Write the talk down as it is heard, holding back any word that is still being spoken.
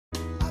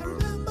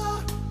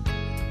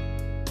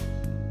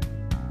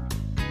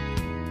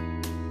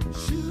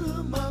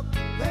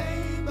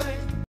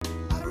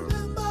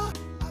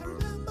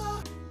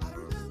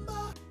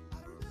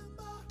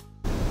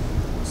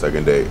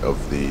Second day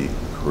of the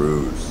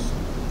cruise.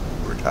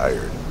 We're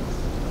tired.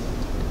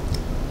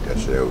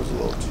 Yesterday was a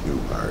little too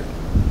hard.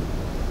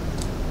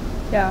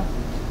 Yeah.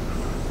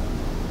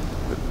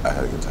 But I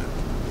had a good time.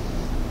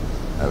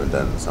 I haven't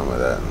done some of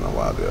that in a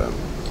while, dude. I'm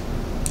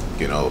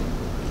getting old.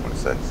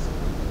 26.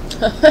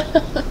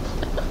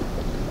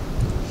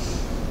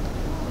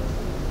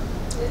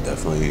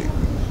 Definitely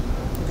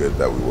good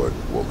that we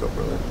woke up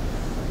early.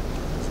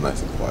 It's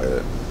nice and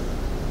quiet.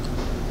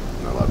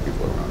 Not a lot of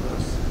people around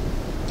us.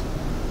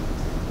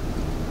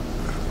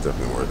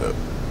 Definitely worth it.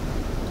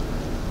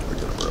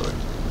 Waking up early.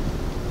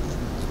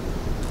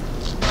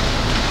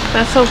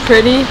 That's so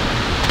pretty.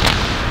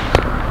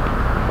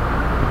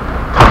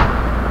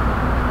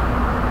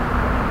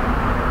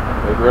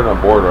 There's right on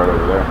board right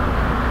over there.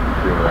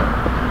 See over there?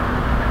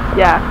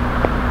 Yeah.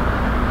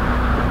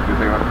 Do you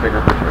think I want to take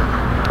our picture?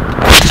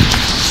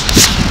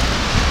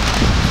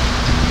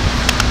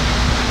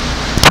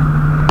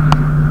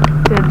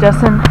 Dude,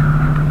 Justin,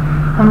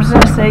 I'm just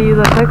gonna say you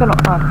look like a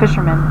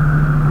fisherman.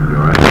 You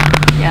alright?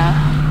 Yeah,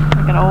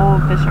 like an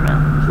old fisherman.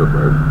 Is there a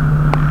bird? I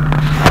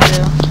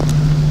do.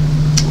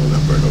 Roll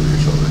that bird over your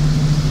shoulder.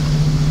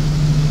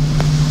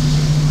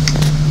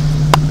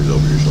 He's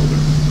over your shoulder.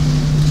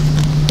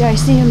 Yeah, I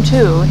see him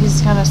too.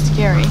 He's kind of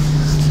scary.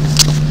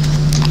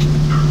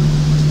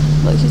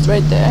 Look, he's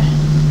right there.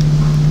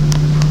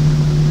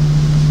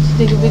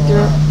 Take a big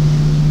through.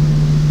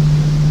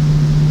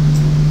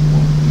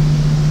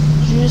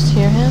 Did you just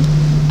hear him?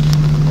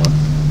 What?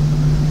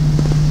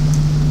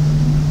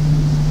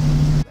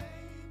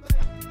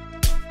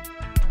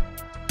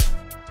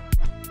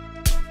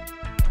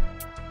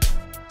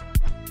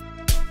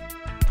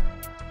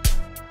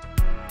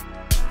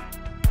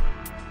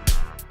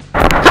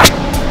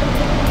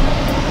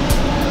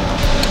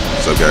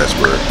 So guys,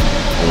 we're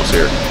almost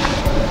here.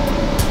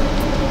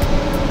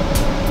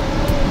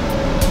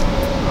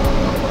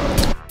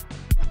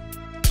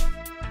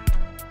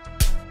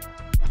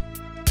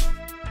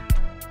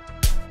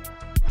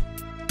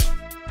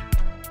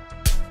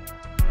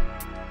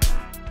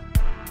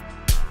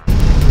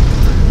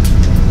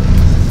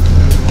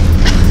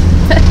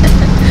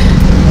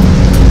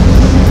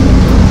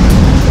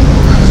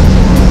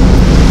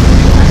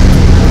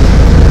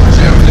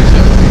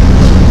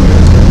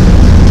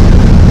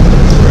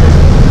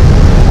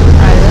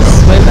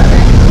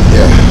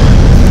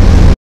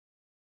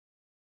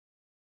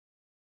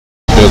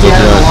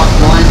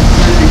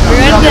 We're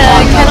going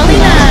to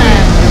Catalina.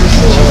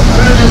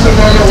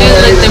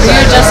 Dude, like we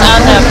were just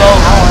on that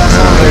boat.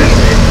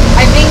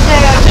 I think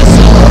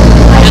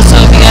just so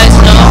if you guys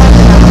know,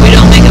 we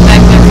don't make it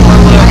back there before.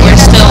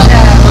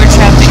 We're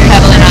trapped in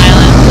Catalina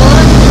Island.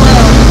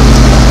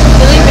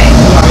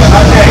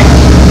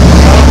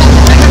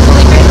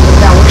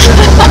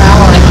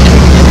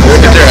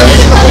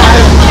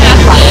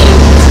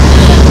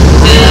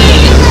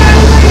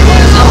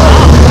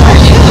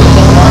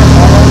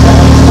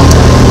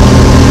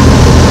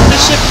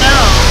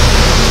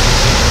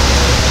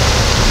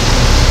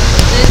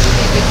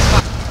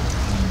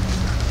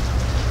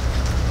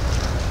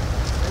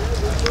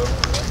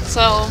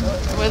 So,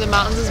 were the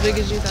mountains as big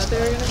as you thought they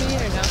were going to be,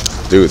 or no?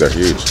 Dude, they're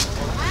huge.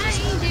 Hi,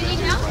 do you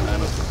need help?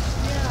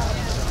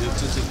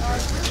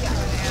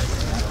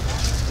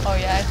 Oh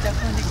yeah, I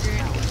definitely think you're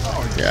going to get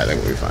forward. Yeah, I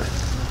think we'll be fine.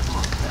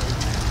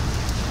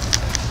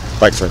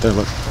 Bikes right there,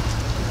 look.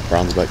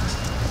 Brown's bike.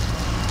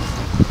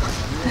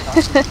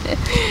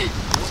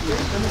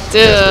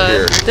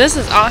 Dude, this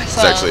is awesome. This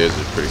actually is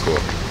pretty cool.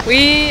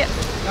 We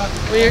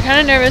were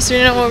kind of nervous. We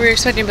didn't know what we were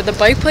expecting, but the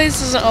bike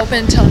place doesn't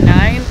open until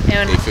 9.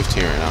 And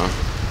 8:15 right now.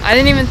 I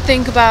didn't even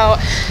think about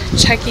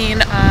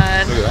checking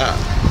on Look at that.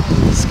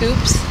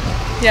 scoops.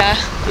 Yeah.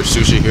 There's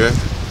sushi here.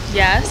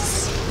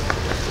 Yes.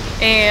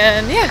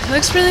 And yeah, it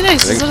looks really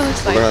nice. This is what it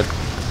looks like.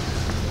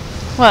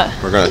 What?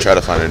 We're gonna try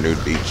to find a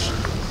nude beach.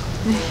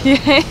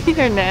 Yeah,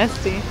 you're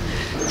nasty.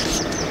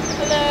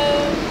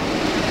 Hello.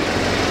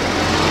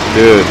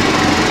 Dude.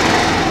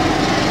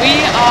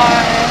 We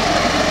are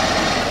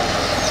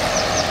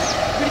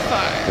pretty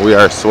far. We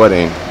are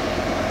sweating.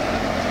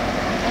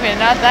 Okay,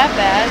 not that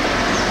bad.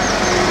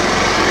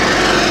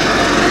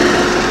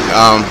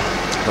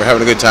 We're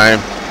having a good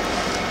time.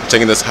 We're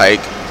taking this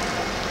hike.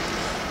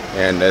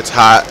 And it's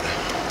hot,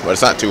 but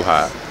it's not too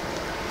hot.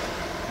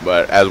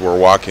 But as we're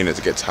walking,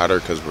 it gets hotter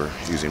because we're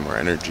using more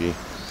energy.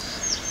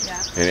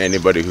 Yeah. And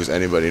anybody who's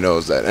anybody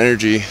knows that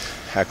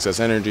excess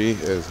energy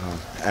is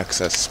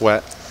excess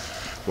sweat,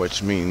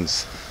 which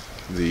means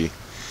the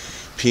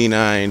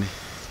P9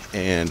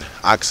 and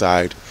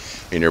oxide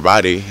in your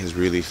body is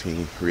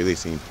releasing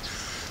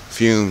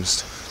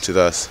fumes to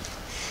thus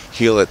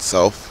heal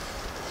itself.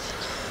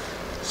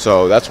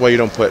 So that's why you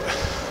don't put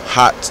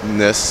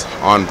hotness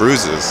on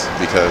bruises,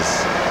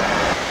 because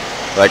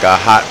like a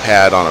hot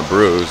pad on a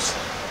bruise,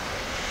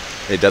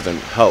 it doesn't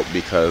help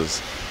because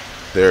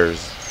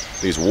there's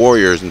these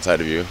warriors inside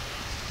of you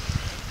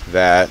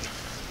that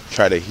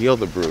try to heal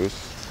the bruise.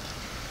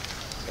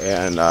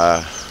 And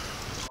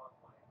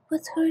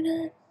What's going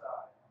on?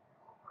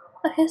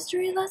 A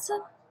history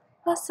lesson?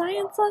 A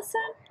science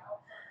lesson?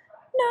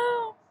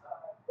 No!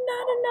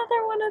 Not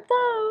another one of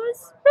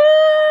those.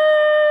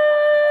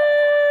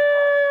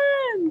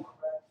 Run!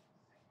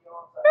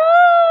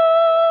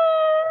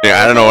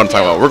 Yeah, I don't know what I'm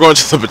talking about. We're going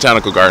to the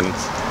Botanical Gardens.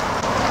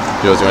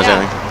 You want to say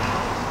anything?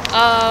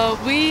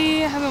 We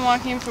have been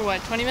walking for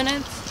what, 20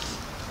 minutes?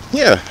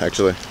 Yeah,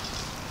 actually.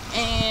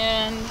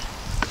 And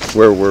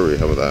Where were we?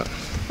 How about that?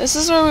 this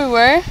is where we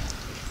were.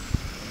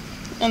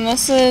 And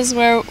this is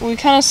where we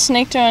kind of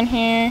snaked around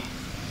here,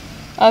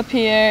 up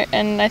here,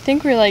 and I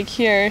think we're like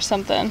here or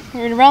something.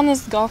 We're around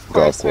this golf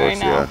course right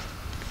now. Yeah.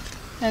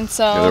 And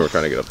so, Yeah, then we're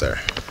trying to get up there.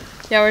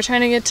 yeah, we're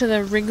trying to get to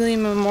the Wrigley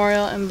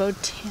Memorial and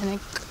Botanic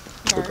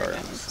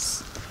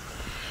Gardens.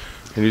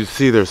 And you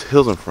see there's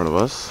hills in front of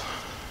us.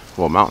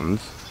 Well, mountains.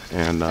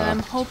 And I'm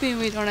hoping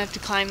we don't have to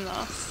climb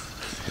those.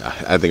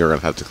 I think we're going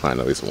to have to climb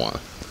at least one.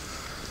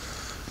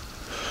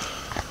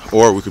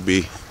 Or we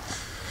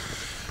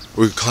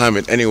could climb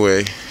it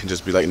anyway and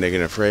just be like naked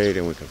and afraid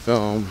and we can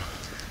film.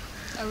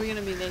 Are we going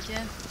to be naked?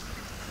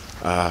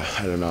 I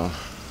don't know.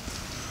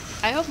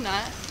 I hope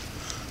not.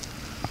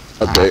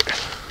 Update.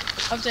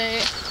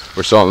 Update.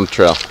 We're still on the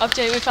trail.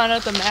 Update, we found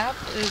out the map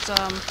is,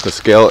 The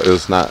scale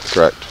is not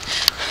correct.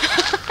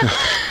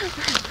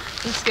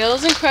 the scale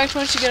isn't correct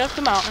once you get up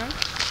the mountain.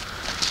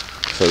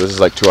 So this is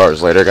like 2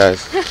 hours later,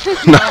 guys?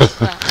 No,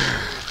 it's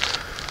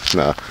not.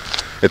 No.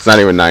 It's not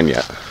even 9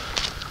 yet.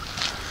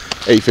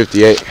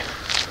 8:58.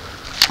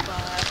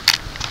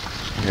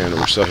 And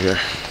we're still here.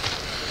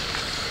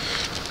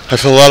 I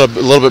feel a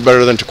little bit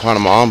better than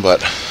Tequanamon,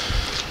 but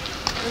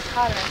It's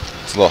hotter.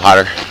 it's a little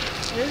hotter.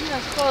 It isn't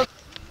as cold.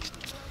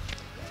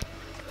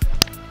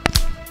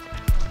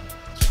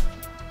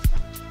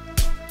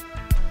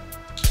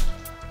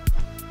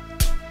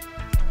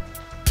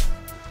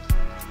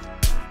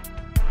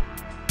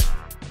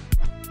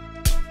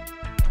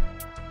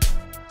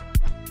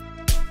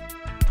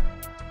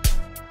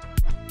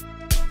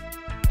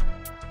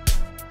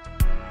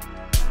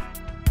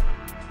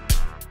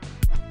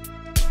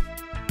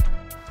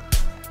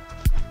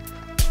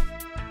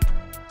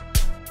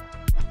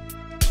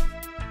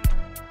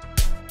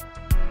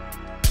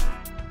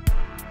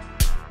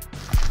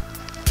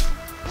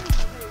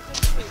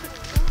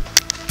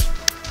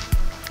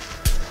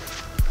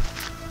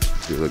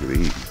 Dude, look at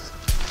these.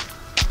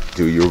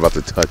 Dude, you were about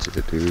to touch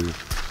it, dude.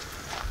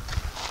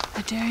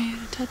 I dare you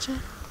to touch it.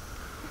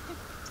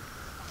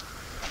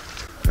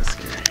 That's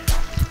scary.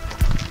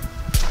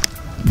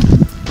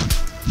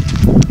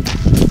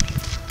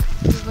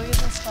 Dude, look at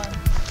this one.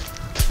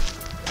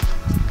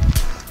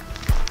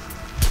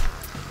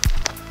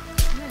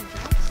 I'm gonna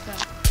drop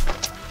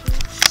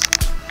stuff.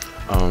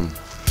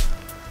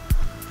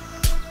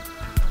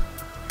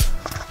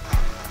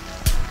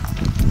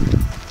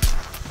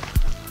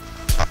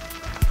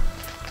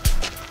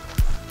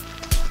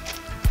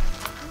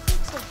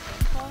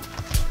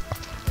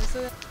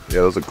 Yeah,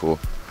 those are cool.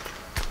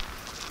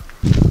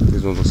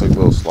 These ones look like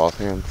little sloth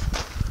hands.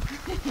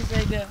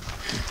 They do.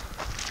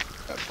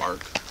 That bark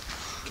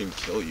can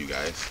kill you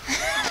guys.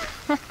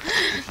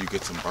 If you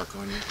get some bark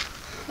on you,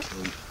 it'll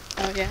kill you.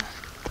 Oh yeah.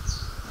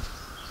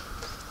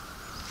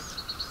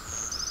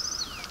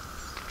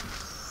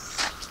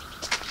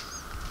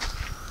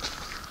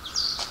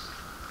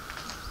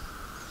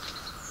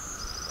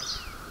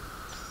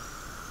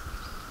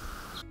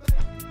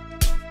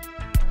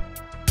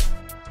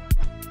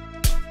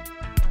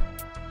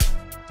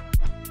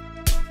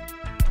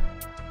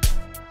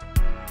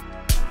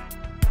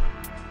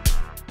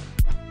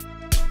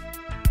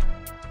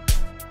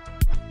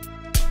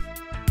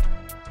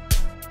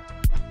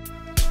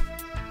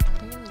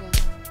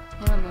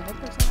 On the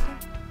hip or something?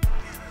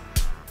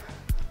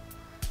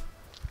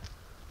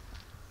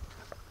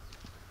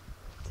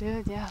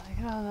 Dude, yeah,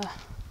 look at all the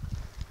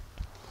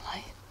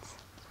lights.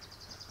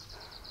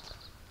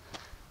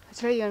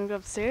 That's right, you wanna go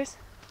upstairs?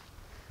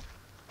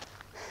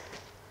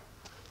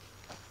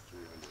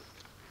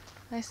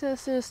 I said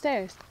let's do the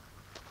stairs.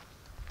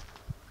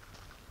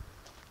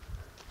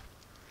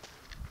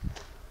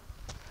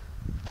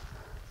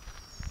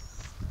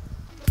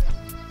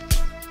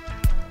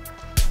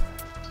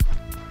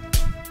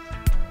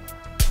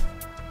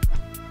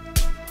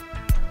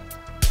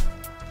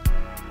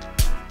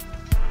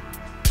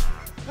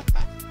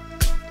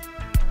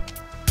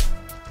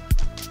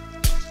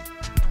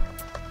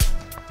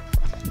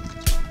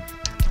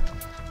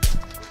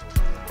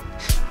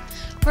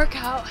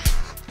 Workout.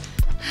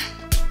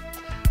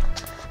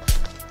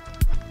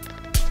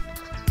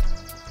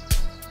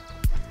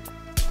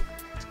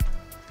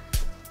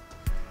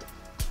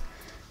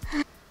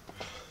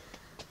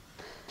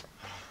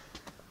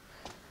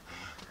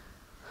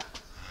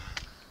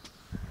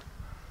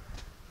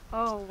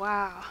 Oh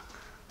wow.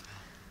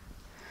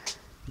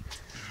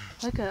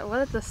 Look at what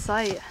at the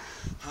site.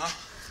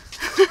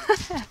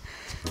 Huh?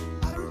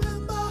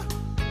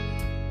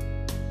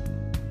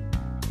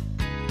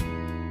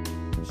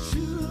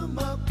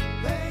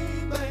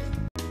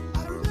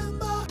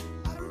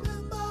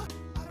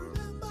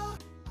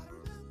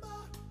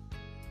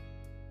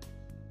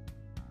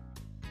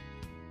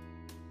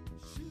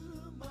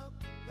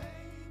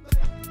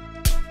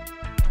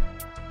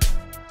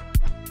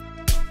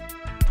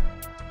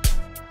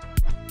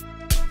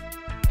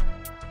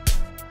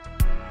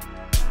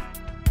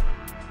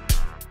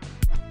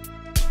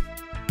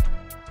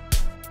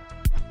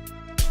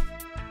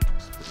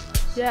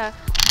 Yeah.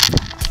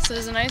 So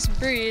there's a nice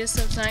breeze,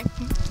 so it's not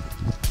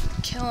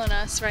killing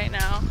us right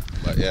now.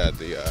 But yeah,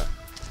 the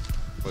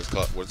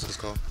what's this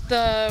called?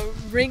 The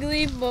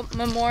Wrigley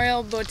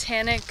Memorial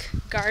Botanic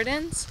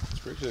Gardens.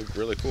 It's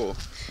really cool.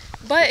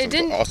 But it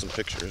didn't. Awesome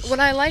pictures. What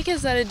I like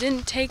is that it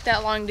didn't take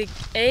that long to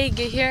get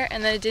here,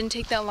 and then it didn't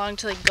take that long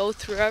to like go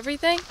through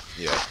everything.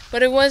 Yeah.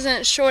 But it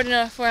wasn't short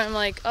enough where I'm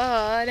like, oh,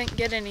 I didn't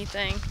get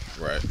anything.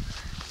 Right.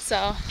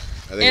 So.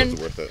 I think it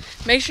was worth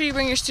it. Make sure you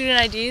bring your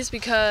student IDs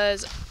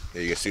because.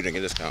 Yeah, you get student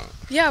discount.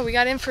 Yeah, we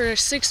got in for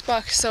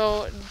 $6.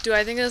 So do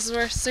I think this is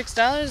worth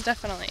 $6?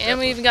 Definitely. And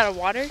we even got a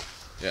water.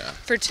 Yeah.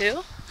 For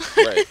 2.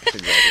 Right.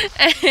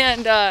 Exactly.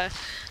 And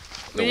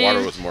the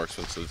water was more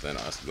expensive than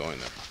us going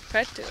there.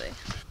 Practically.